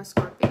dealing with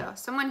Scorpio.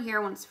 Someone here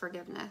wants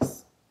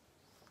forgiveness.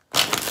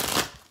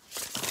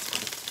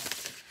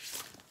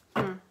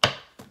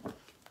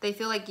 They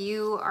feel like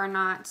you are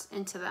not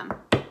into them,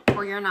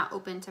 or you're not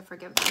open to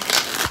forgive them.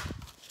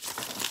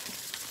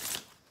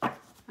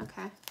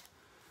 Okay.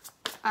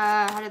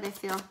 How do they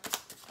feel?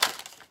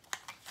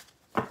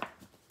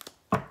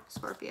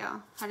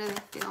 Scorpio. How do they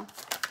feel?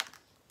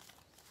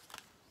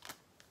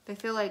 They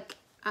feel like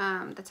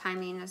the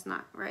timing is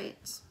not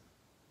right.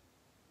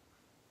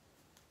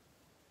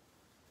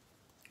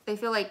 They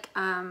feel like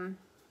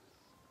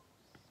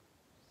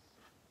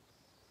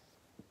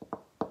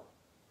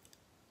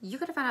you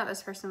could have found out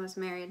this person was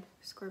married,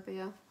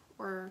 Scorpio.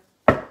 Or,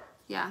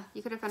 yeah,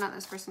 you could have found out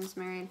this person's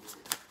married.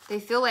 They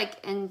feel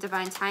like in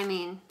divine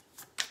timing,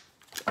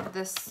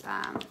 this,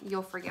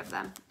 you'll forgive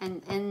them.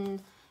 And in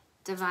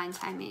divine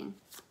timing.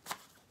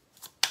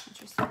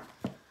 Interesting.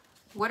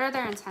 What are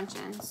their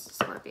intentions,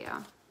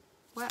 Scorpio?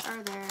 What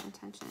are their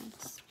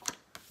intentions?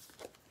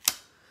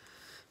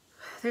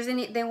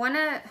 They want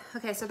to,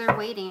 okay, so they're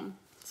waiting.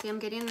 See, I'm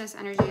getting this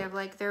energy of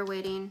like they're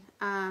waiting.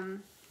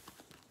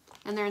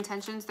 And their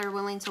intentions, they're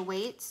willing to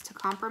wait, to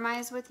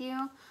compromise with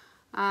you,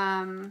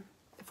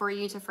 for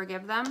you to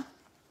forgive them.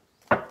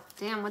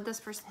 Damn, what'd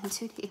this person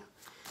do to you?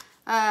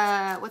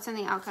 What's in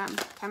the outcome?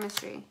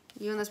 Chemistry.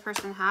 You and this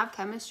person have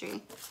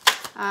chemistry.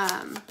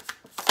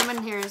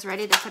 Someone here is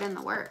ready to put in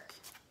the work.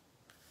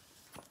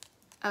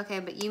 Okay,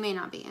 but you may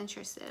not be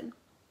interested.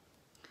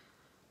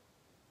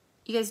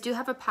 You guys do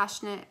have a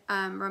passionate,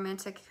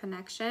 romantic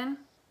connection.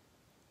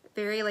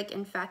 Very like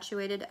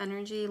infatuated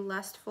energy,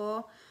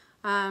 lustful.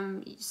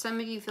 Some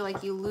of you feel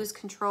like you lose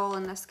control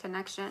in this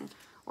connection,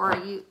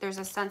 or there's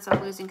a sense of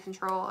losing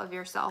control of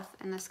yourself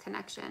in this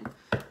connection.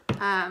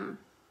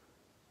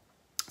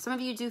 Some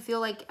of you do feel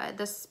like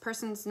this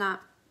person's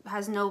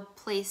has no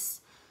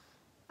place,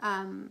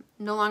 no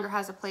longer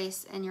has a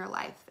place in your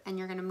life, and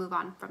you're going to move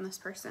on from this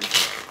person.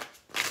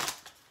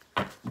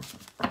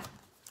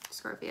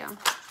 Scorpio.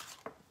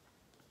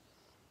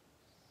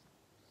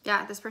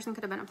 Yeah, this person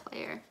could have been a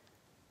player.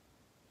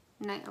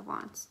 Knight of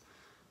Wands.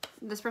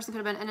 This person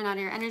could have been in and out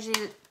of your energy,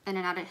 in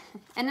and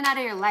out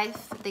of your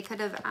life. They could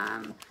have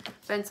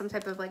been some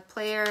type of like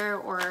player,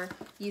 or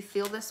you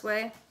feel this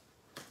way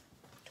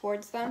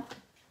towards them.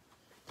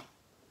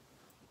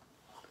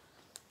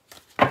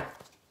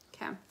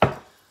 Okay.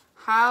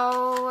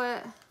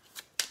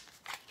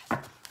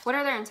 What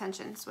are their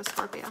intentions with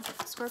Scorpio?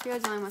 Scorpio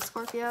dealing with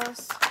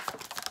Scorpios.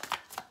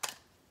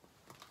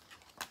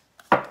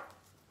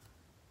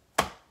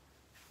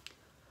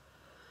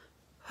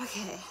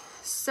 Okay.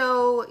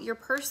 So your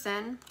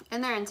person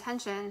and their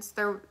intentions,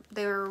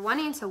 they're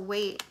wanting to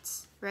wait,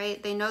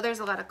 right? They know there's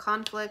a lot of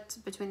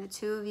conflict between the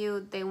two of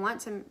you. They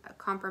want to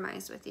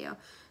compromise with you.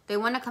 They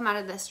want to come out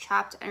of this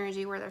trapped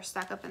energy where they're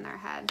stuck up in their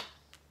head.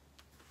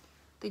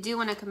 They do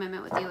want a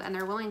commitment with you, and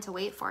they're willing to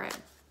wait for it.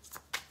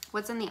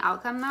 What's in the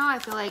outcome though? I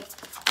feel like,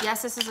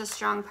 yes, this is a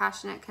strong,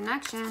 passionate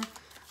connection,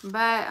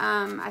 but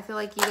I feel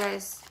like you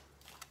guys,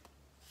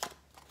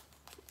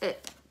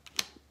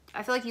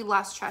 I feel like you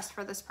lost trust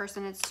for this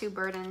person. It's too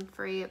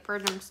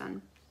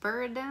burdensome,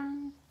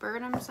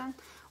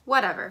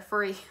 whatever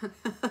for you.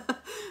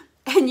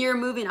 And you're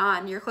moving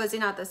on. You're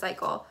closing out the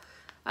cycle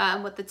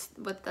with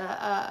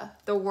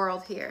the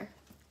world here.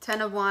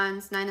 10 of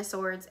Wands, 9 of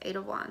Swords, 8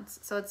 of Wands.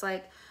 So it's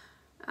like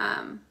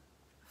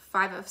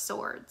 5 of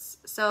Swords.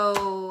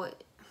 So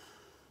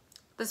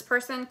this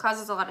person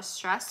causes a lot of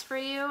stress for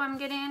you, I'm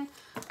getting,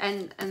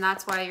 and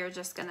that's why you're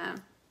just gonna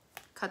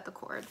cut the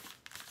cord.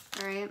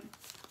 All right.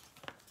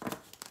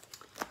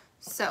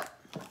 So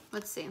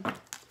let's see.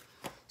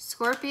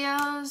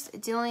 Scorpios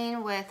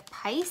dealing with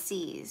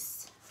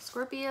Pisces.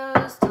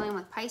 Scorpios dealing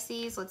with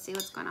Pisces. Let's see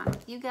what's going on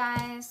with you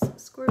guys.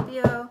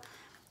 Scorpio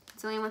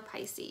dealing with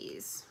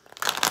Pisces.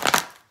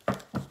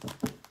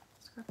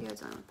 Scorpio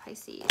dealing with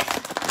Pisces.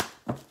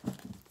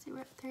 Let's see, we're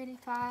at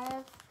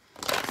 35.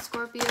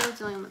 Scorpio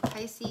dealing with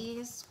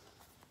Pisces.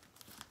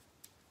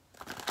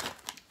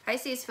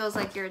 Pisces feels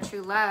like you're a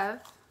true love.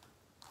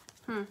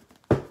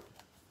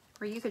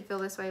 Or you could feel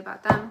this way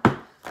about them.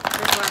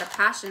 There's a lot of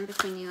passion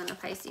between you and the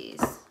Pisces.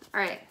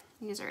 All right,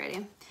 you guys are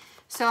ready.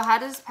 So how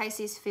does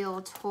Pisces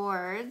feel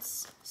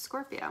towards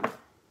Scorpio?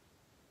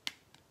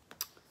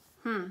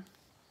 You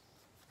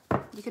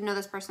could know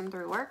this person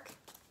through work.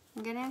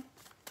 I'm getting.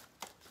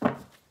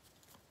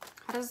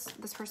 How does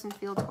this person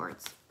feel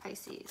towards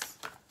Pisces?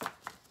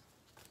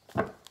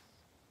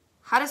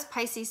 How does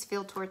Pisces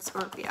feel towards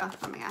Scorpio?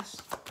 Oh my gosh.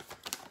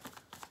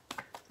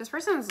 This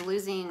person is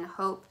losing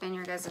hope in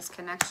your guys'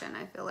 connection,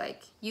 I feel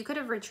like. You could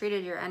have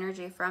retreated your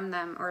energy from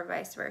them or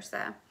vice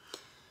versa.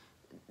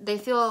 They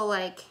feel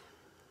like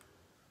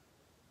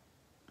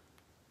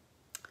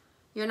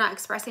you're not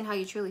expressing how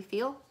you truly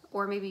feel,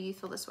 or maybe you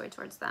feel this way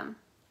towards them.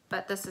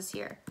 But this is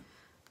here.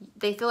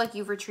 They feel like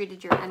you've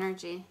retreated your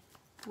energy.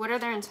 What are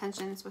their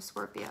intentions with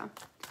Scorpio?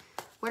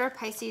 What are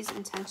Pisces'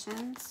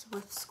 intentions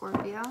with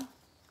Scorpio?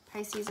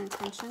 Pisces'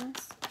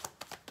 intentions.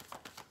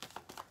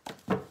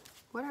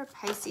 What are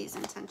Pisces'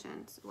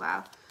 intentions?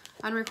 Wow.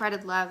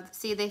 Unrequited love.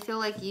 See, they feel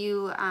like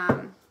you,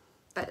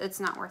 that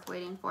it's not worth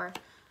waiting for.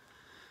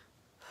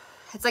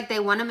 It's like they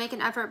want to make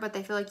an effort, but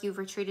they feel like you've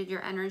retreated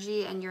your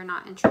energy and you're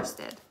not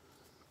interested.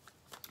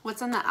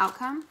 What's on the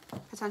outcome?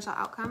 Potential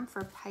outcome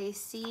for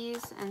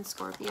Pisces and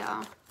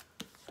Scorpio.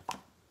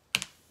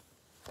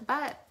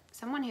 But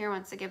someone here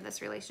wants to give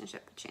this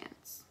relationship a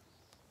chance.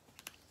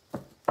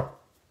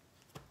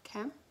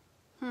 Okay.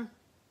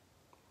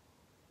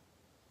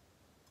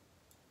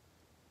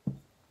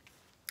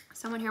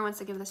 Someone here wants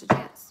to give this a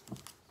chance.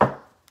 All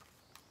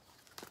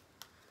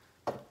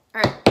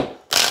right.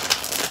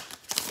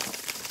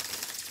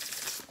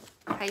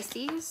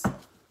 Pisces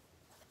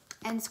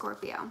and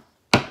Scorpio.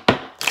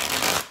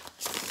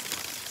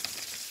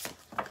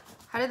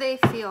 How do they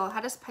feel?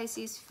 How does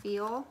Pisces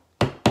feel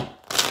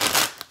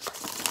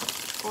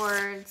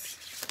towards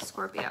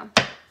Scorpio?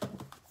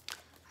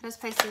 How does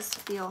Pisces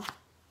feel?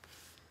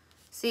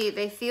 See,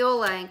 they feel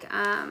like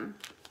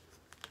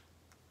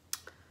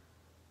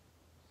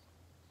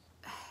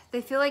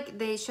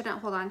they shouldn't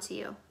hold on to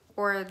you,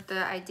 or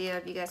the idea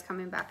of you guys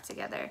coming back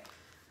together.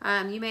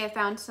 You may have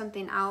found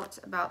something out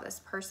about this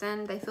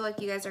person. They feel like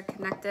you guys are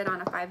connected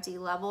on a 5D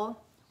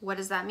level. What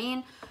does that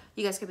mean?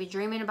 You guys could be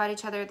dreaming about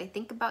each other. They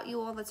think about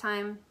you all the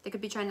time. They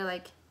could be trying to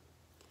like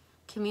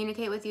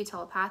communicate with you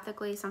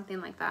telepathically, something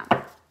like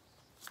that.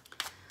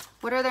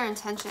 What are their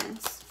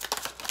intentions?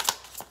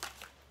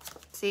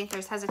 See,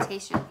 there's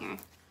hesitation here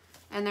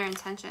and their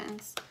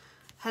intentions.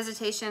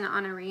 Hesitation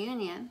on a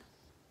reunion.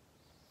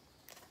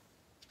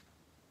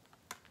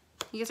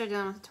 You guys are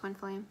dealing with a twin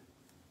flame.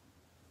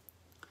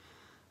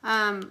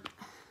 And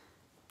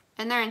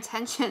their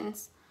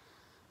intentions,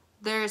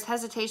 there's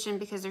hesitation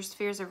because there's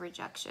fears of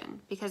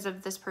rejection because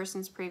of this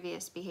person's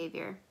previous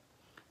behavior,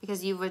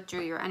 because you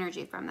withdrew your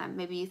energy from them.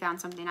 Maybe you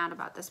found something out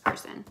about this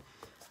person.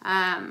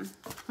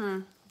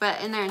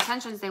 But in their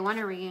intentions, they want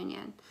a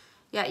reunion.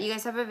 Yeah, you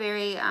guys have a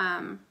very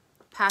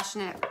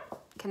passionate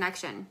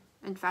connection,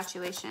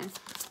 infatuation.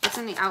 What's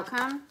in the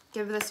outcome?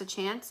 Give this a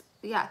chance.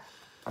 Yeah.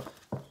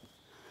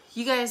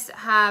 You guys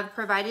have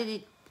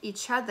provided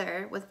each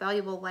other with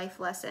valuable life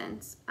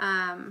lessons.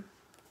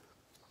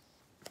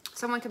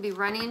 Someone could be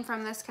running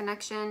from this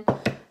connection.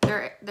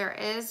 There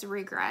is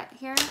regret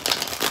here.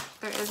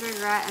 There is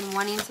regret and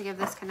wanting to give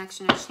this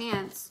connection a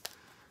chance.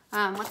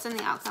 What's in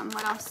the outcome?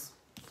 What else?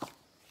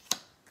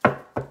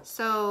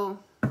 So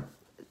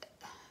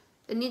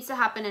it needs to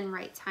happen in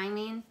right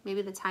timing.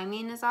 Maybe the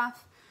timing is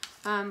off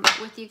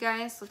with you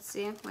guys. Let's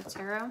see with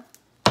tarot.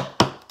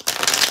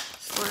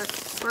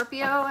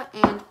 Scorpio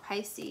and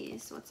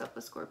Pisces. What's up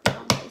with Scorpio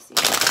and Pisces?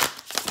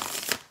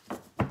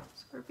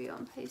 Scorpio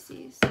and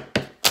Pisces.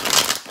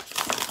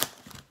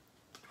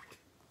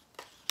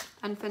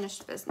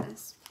 Unfinished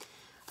business.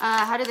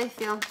 How do they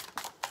feel?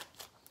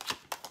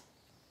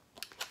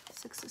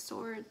 Six of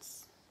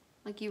Swords.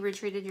 Like you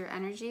retreated your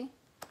energy.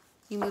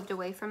 You moved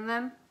away from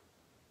them.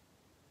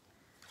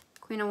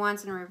 Queen of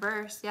Wands in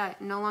reverse. Yeah,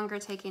 no longer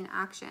taking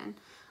action.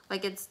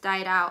 Like it's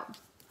died out.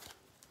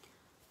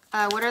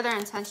 What are their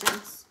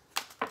intentions?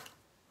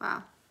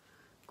 Wow.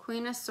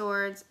 Queen of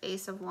Swords,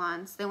 Ace of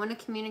Wands. They want to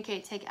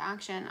communicate, take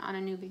action on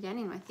a new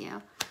beginning with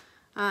you.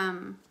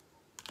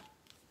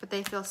 But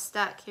they feel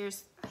stuck.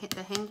 Here's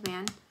the Hanged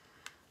Man.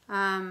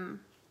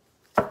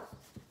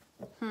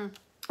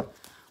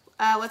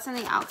 What's in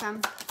the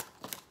outcome?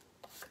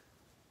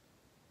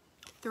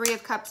 Three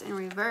of Cups in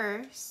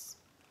reverse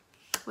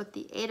with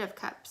the Eight of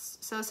Cups.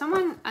 So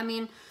someone, I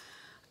mean,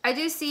 I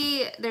do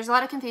see there's a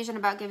lot of confusion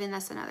about giving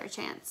this another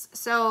chance.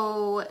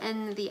 So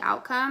in the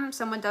outcome,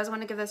 someone does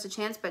want to give this a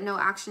chance, but no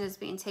action is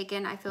being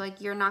taken. I feel like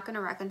you're not going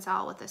to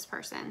reconcile with this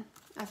person.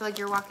 I feel like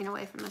you're walking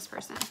away from this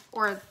person,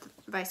 or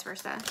vice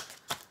versa.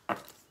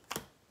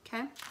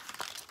 Okay.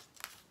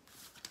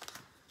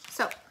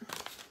 So,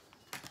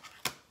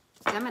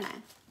 Gemini.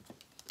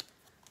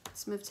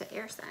 Let's move to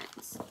air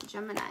signs.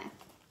 Gemini.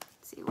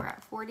 Let's see, we're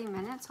at 40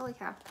 minutes. Holy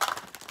cow.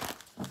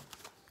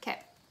 Okay.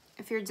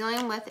 If you're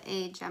dealing with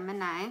a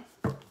Gemini,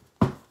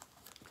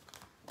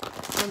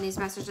 then these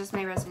messages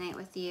may resonate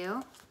with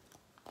you.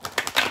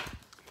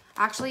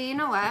 Actually, you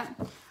know what?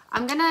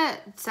 I'm going to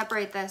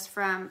separate this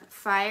from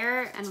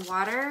fire and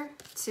water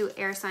to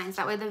air signs.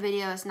 That way the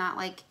video is not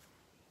like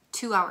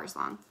 2 hours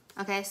long.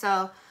 Okay,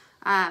 so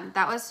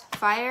that was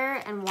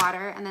fire and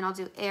water, and then I'll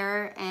do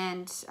air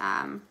and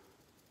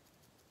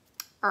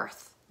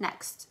earth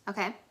next.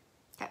 Okay?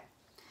 Okay.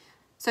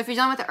 So if you're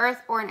dealing with the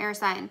earth or an air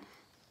sign,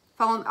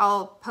 follow.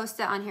 I'll post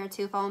it on here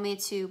too. Follow me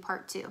to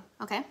part 2.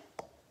 Okay?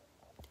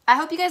 I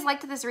hope you guys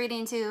liked this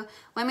reading too.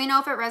 Let me know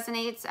if it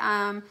resonates.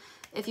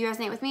 If you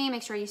resonate with me,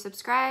 make sure you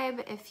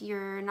subscribe if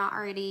you're not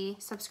already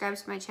subscribed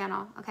to my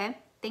channel. Okay?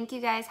 Thank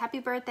you guys. Happy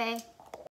birthday.